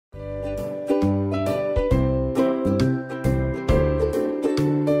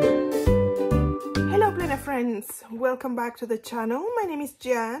friends, welcome back to the channel. My name is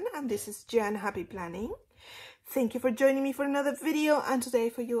Yiann and this is Yiann Happy Planning. Thank you for joining me for another video, and today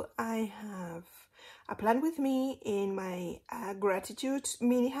for you I have a plan with me in my gratitude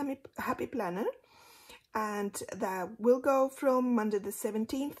mini happy planner, and that will go from Monday the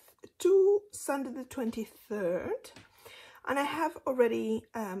 17th to Sunday the 23rd. And I have already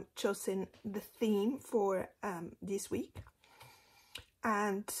chosen the theme for this week.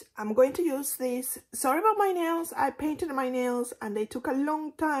 And I'm going to use this. Sorry about my nails. I painted my nails and they took a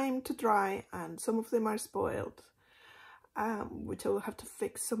long time to dry, and some of them are spoiled, which I will have to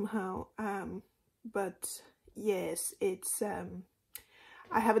fix somehow. But yes, it's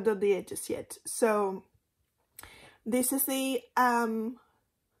I haven't done the edges yet. So this is the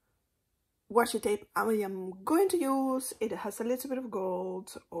washi tape I am going to use. It has a little bit of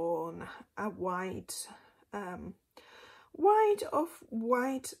gold on a white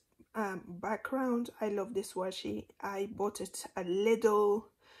white background. I love this washi. I bought it a little.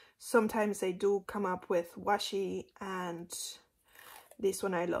 Sometimes I do come up with washi, and this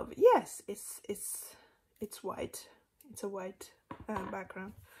one I love. Yes, it's white. It's a white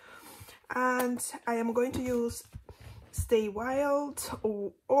background, and I am going to use Stay Wild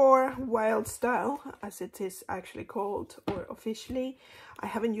or Wild Style, as it is actually called, or officially. I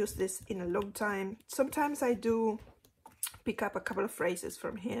haven't used this in a long time. Sometimes I do pick up a couple of phrases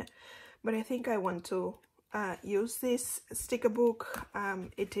from here, but I think I want to use this sticker book.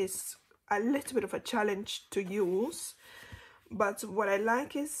 It is a little bit of a challenge to use, but what I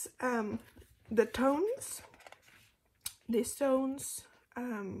like is the tones. These tones,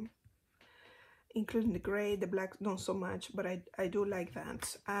 including the gray, the black not so much, but I do like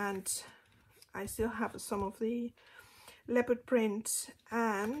that. And I still have some of the leopard print,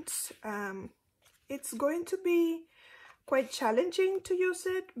 and it's going to be quite challenging to use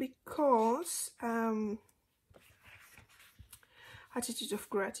it because attitude of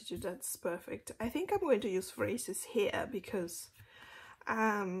gratitude, that's perfect. I think I'm going to use phrases here because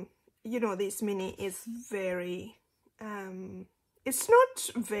you know, this mini is very it's not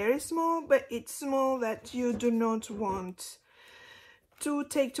very small, but it's small that you do not want to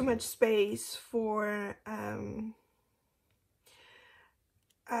take too much space for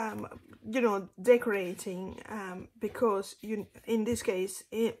you know, decorating, because you, in this case,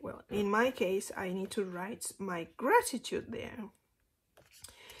 well, in my case, I need to write my gratitude there.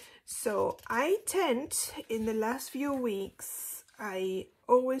 So I tend, in the last few weeks, I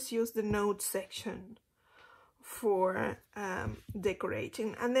always use the notes section for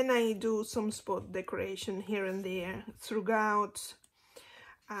decorating, and then I do some spot decoration here and there throughout.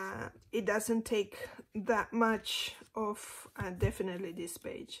 It doesn't take that much of, definitely this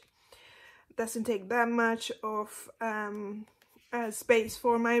page doesn't take that much of space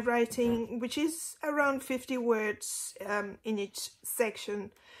for my writing, which is around 50 words in each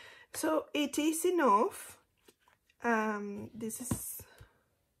section, so it is enough. This is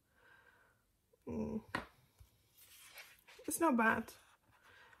it's not bad.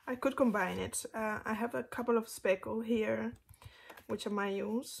 I could combine it. I have a couple of speckle here which I might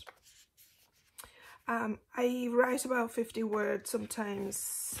use. I write about 50 words.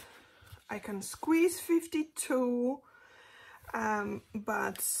 Sometimes I can squeeze 52,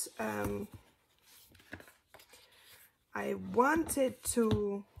 but I wanted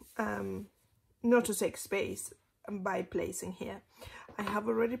to not to take space by placing here. I have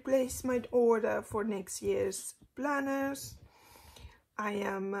already placed my order for next year's planners. I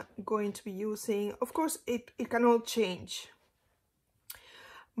am going to be using, of course it can all change,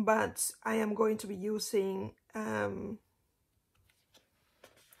 but I am going to be using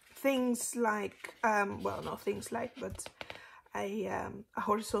things like, well, not things like, but a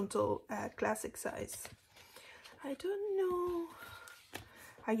horizontal classic size. I don't know.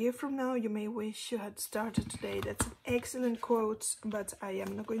 A year from now, you may wish you had started today. That's an excellent quote, but I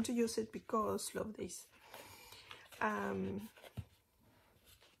am not going to use it because love this.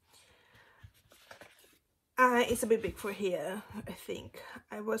 It's a bit big for here, I think.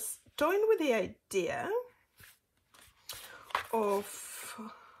 I was toying with the idea of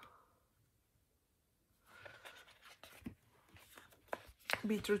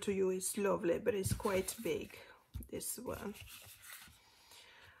Be True to You is lovely, but it's quite big, this one.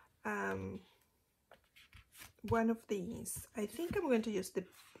 One of these. I think I'm going to use the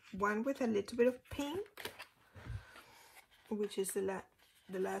one with a little bit of pink, which is the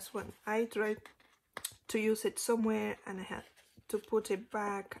last one. I tried to use it somewhere and I had to put it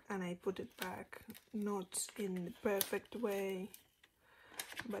back, and I put it back not in the perfect way,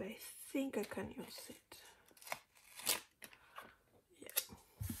 but I think I can use it. Yeah,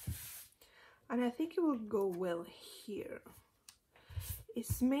 and I think it will go well here.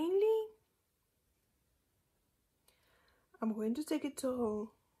 It's mainly, I'm going to take it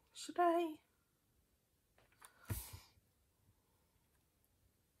all. Should I?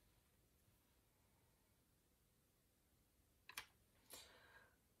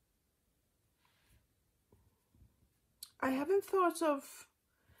 I haven't thought of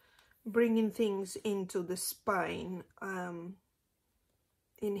bringing things into the spine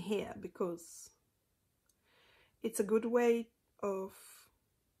in here, because it's a good way of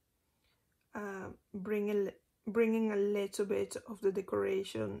bringing a little bit of the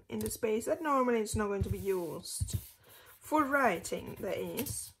decoration in the space that normally it's not going to be used for writing, that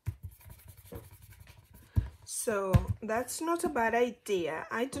is. So that's not a bad idea.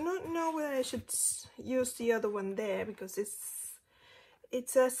 I do not know whether I should use the other one there, because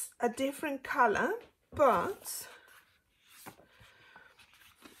it's a different color, but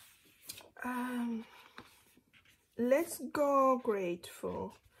let's go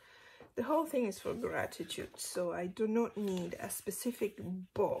grateful. The whole thing is for gratitude, so I do not need a specific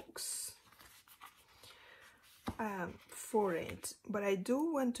box for it, but I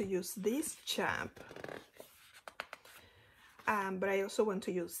do want to use this chap, but I also want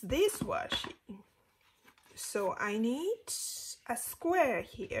to use this washi. So I need a square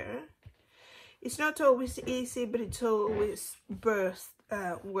here. It's not always easy, but it's always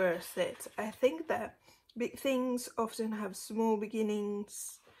worth it. I think that big things often have small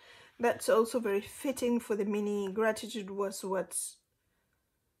beginnings. That's also very fitting for the mini. Gratitude was what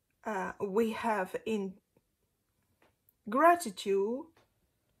we have in gratitude.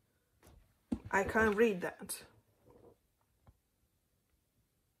 I can't read that.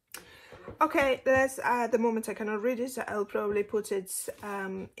 Okay, that's at the moment I cannot read it. I'll probably put it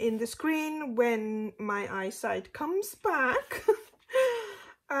in the screen when my eyesight comes back.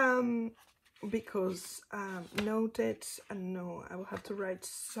 Because noted, and no, I will have to write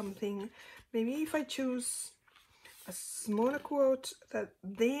something. Maybe if I choose a smaller quote, that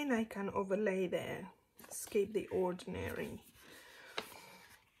then I can overlay there. Escape the ordinary.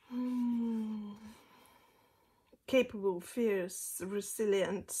 Capable, fierce,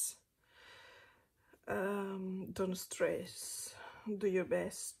 resilient. Don't stress. Do your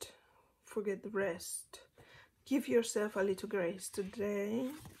best. Forget the rest. Give yourself a little grace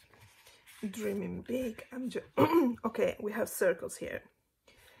today. Dreaming big. Okay, we have circles here.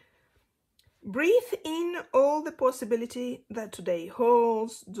 Breathe in all the possibility that today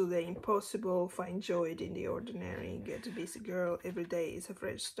holds. Do the impossible. Find joy in the ordinary. Get a busy, girl. Every day is a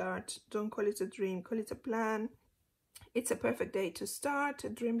fresh start. Don't call it a dream. Call it a plan. It's a perfect day to start.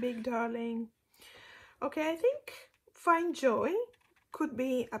 Dream big, darling. Okay, I think find joy could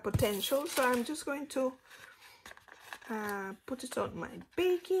be a potential. So I'm just going to put it on my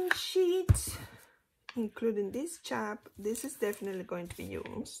baking sheet, including this chap. This is definitely going to be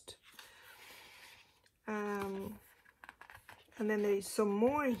used. And then there is some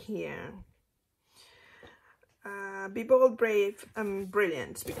more here. Be bold, brave, and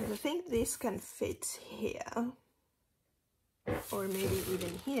brilliant, because I think this can fit here, or maybe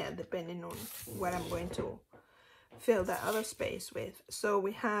even here, depending on what I'm going to fill that other space with. So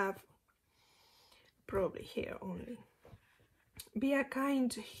we have probably here only. Be a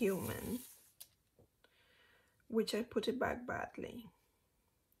kind human, which I put it back badly.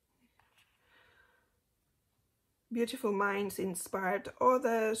 Beautiful minds inspired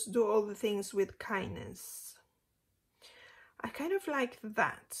others. Do all the things with kindness. I kind of like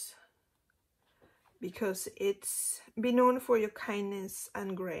that, because it's be known for your kindness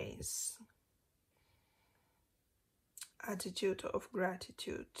and grace. Attitude of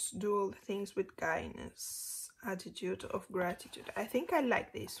gratitude. Do all the things with kindness. Attitude of gratitude. I think I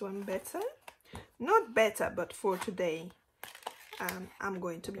like this one better. Not better, but for today, I'm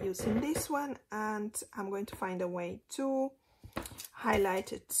going to be using this one, and I'm going to find a way to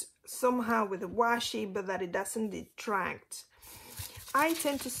highlight it somehow with a washi, but that it doesn't detract. I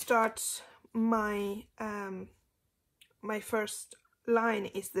tend to start my my first line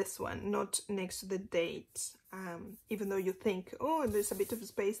is this one, not next to the date, even though you think, oh, there's a bit of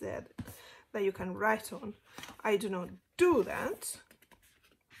space there that you can write on. I do not do that.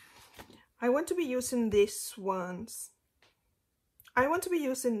 I want to be using these ones. I want to be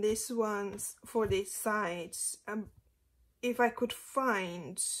using these ones for these sides. If I could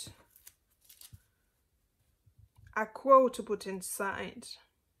find a quote to put inside,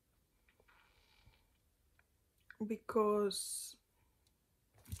 because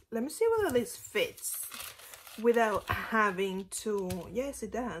let me see whether this fits without having to, yes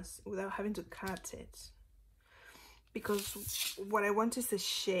it does, without having to cut it, because what I want is the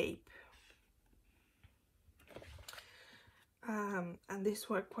shape. and these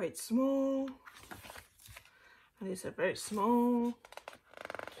were quite small, and these are very small.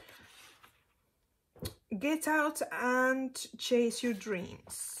 Get out and chase your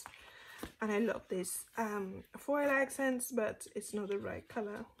dreams. And I love this foil accents, but it's not the right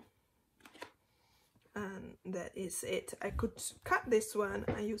color. And that is it. I could cut this one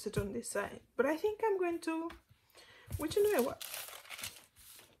and use it on this side, but I think I'm going to, which you know what?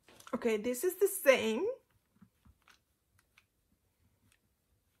 Okay, this is the same.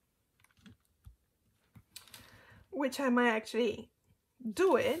 Which I might actually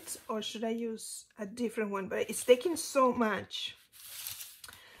do it, or should I use a different one? But it's taking so much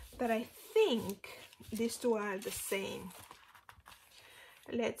that I think these two are the same.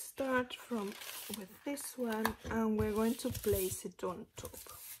 Let's start with this one, and we're going to place it on top.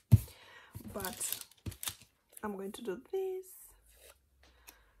 But I'm going to do this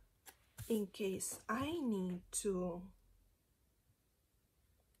in case I need to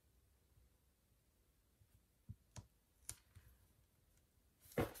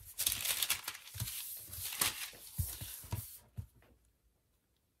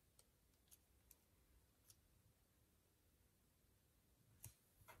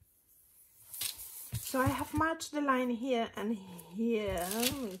so I have matched the line here and here.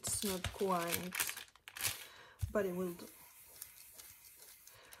 It's not quite, but it will do.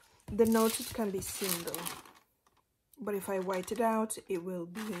 The note it can be seen though, but if I white it out, it will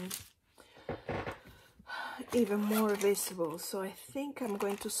be even more visible. So I think I'm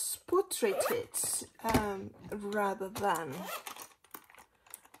going to portrait it rather than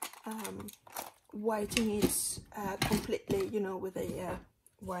whitening it completely, you know, with a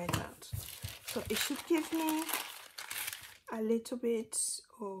white out. So it should give me a little bit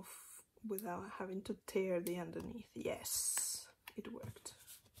of, without having to tear the underneath. Yes, it worked.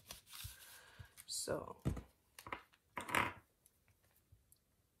 So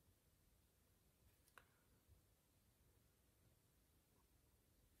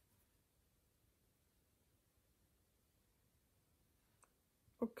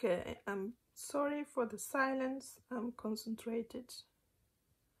okay, I'm sorry for the silence. I'm concentrated.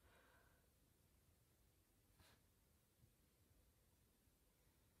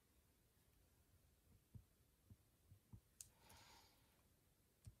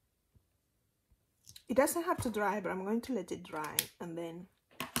 It doesn't have to dry, but I'm going to let it dry, and then,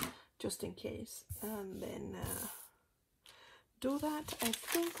 just in case, and then do that. I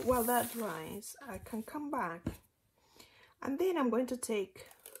think while that dries, I can come back, and then I'm going to take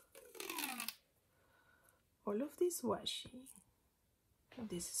all of this washi.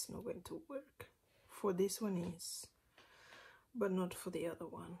 This is not going to work. For this one is, but not for the other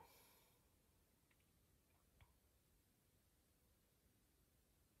one.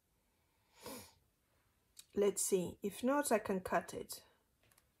 Let's see. If not, I can cut it.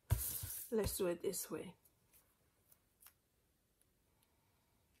 Let's do it this way.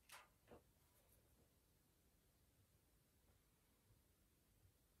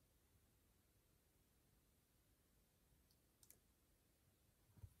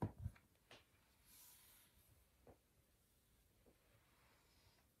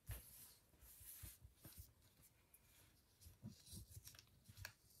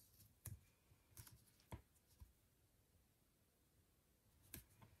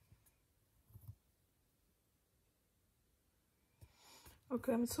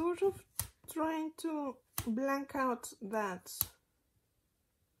 Okay, I'm sort of trying to blank out that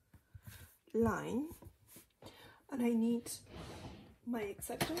line, and I need my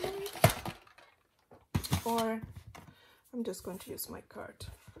X-Acto knife, or I'm just going to use my card.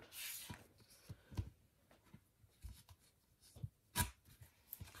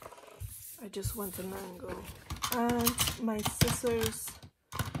 I just want an angle, and my scissors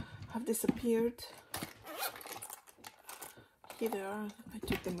have disappeared. Here they are. I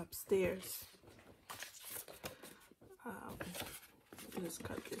took them upstairs. Let's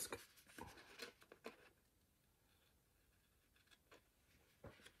cut this.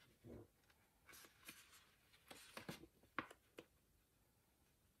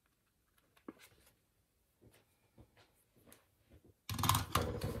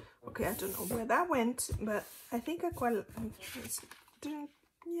 Okay, I don't know where that went, but I think I quite didn't.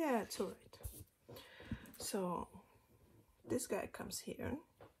 Yeah, it's all right. So this guy comes here.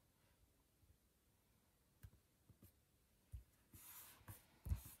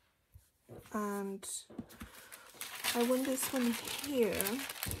 And I want this one here.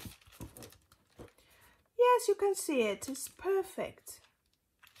 Yes, you can see it. It's perfect.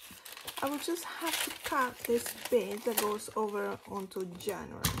 I will just have to cut this bit that goes over onto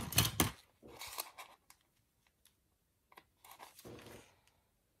January.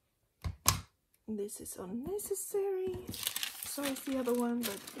 this is unnecessary. So is the other one,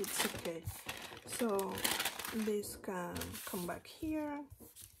 but it's okay. So this can come back here.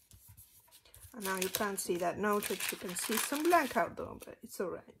 And now you can't see that note, but you can see some blank out though, but it's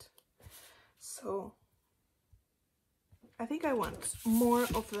alright. So I think I want more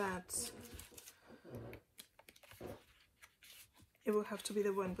of that. It will have to be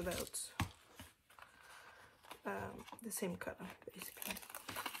the one without the same color, basically.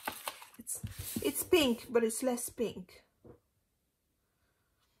 It's pink, but it's less pink.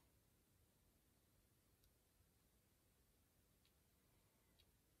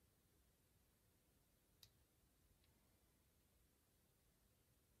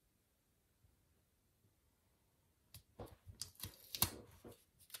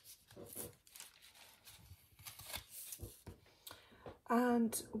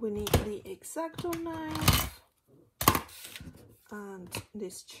 And we need the X-Acto knife and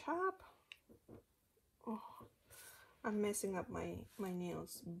this chap. Oh, I'm messing up my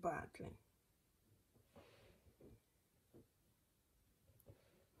nails badly.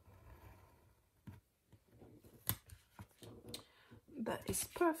 That is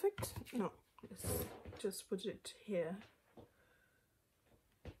perfect. No, let's just put it here.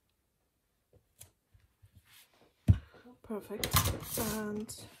 Perfect.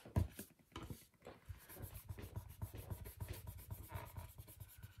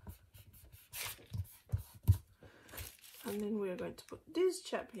 And then we're going to put this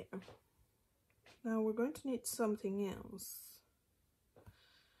chap here. Now we're going to need something else.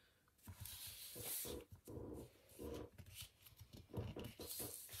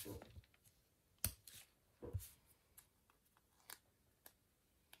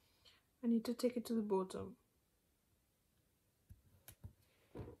 I need to take it to the bottom.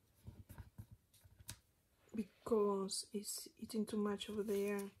 Because it's eating too much over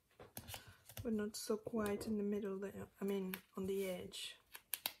there, but not so quite in the middle there. I mean, on the edge.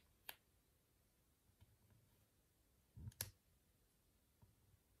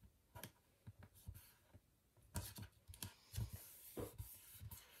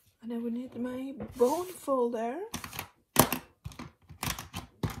 And I will need my bone folder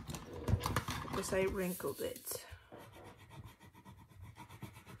because I wrinkled it.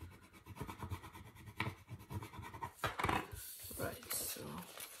 Right, so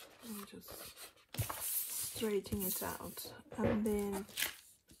I'm just straightening it out. And then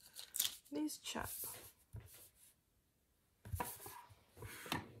this chap.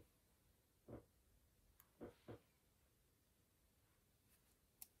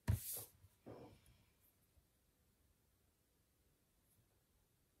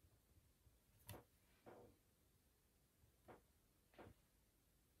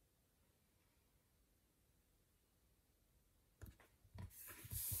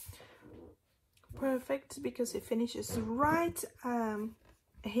 Perfect, because it finishes right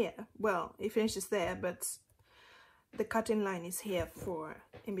here. Well, it finishes there, but the cutting line is here for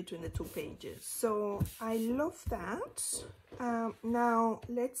in between the two pages. So I love that. Now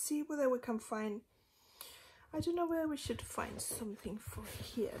let's see whether we can find, I don't know where we should find something for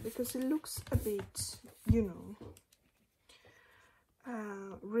here, because it looks a bit, you know,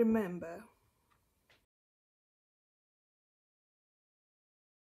 remember.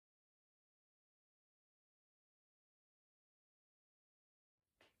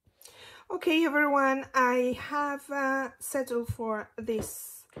 Okay, everyone, I have settled for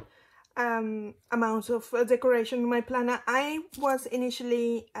this amount of decoration in my planner. I was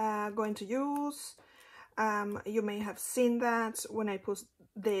initially going to use, you may have seen that when I put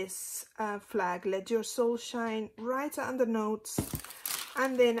this flag, Let Your Soul Shine, right under notes,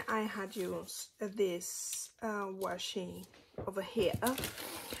 and then I had used this washi over here.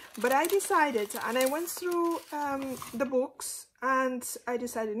 But I decided, and I went through the books, and I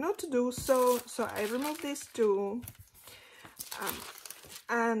decided not to do so. So I removed this too,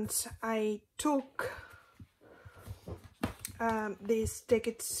 and I took this Take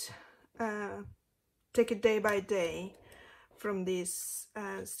It Day by Day from this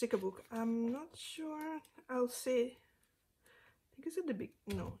sticker book. I'm not sure. I'll see. I think it's at the big.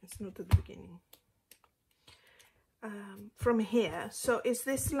 No, it's not at the beginning. From here, so it's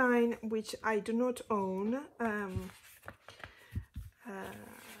this line which I do not own.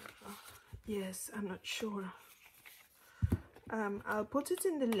 Yes, I'm not sure. I'll put it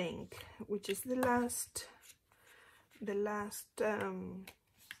in the link, which is the last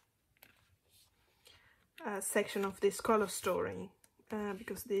section of this color story,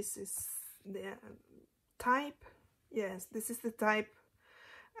 because this is the type. Yes, this is the type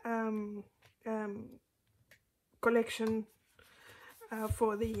collection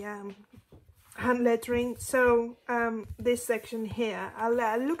for the hand lettering. So this section here,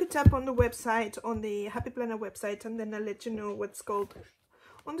 I'll look it up on the website, on the Happy Planner website, and then I'll let you know what's called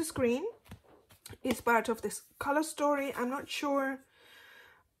on the screen. It's part of this color story. I'm not sure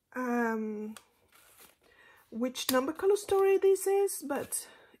which number color story this is, but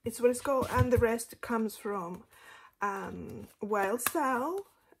it's what it's called, and the rest comes from Wild Style,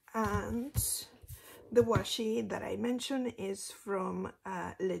 and the washi that I mentioned is from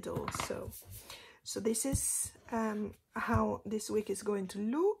Lidl. So this is how this week is going to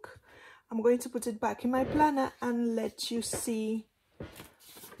look. I'm going to put it back in my planner and let you see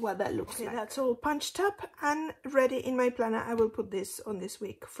what that looks like. That's all punched up and ready in my planner. I will put this on this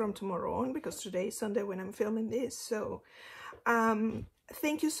week from tomorrow on, because today is Sunday when I'm filming this. So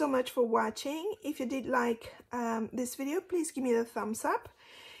thank you so much for watching. If you did like this video, please give me the thumbs up.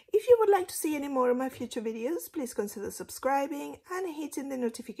 If you would like to see any more of my future videos, please consider subscribing and hitting the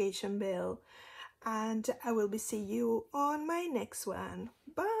notification bell. And I will be seeing you on my next one.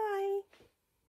 Bye!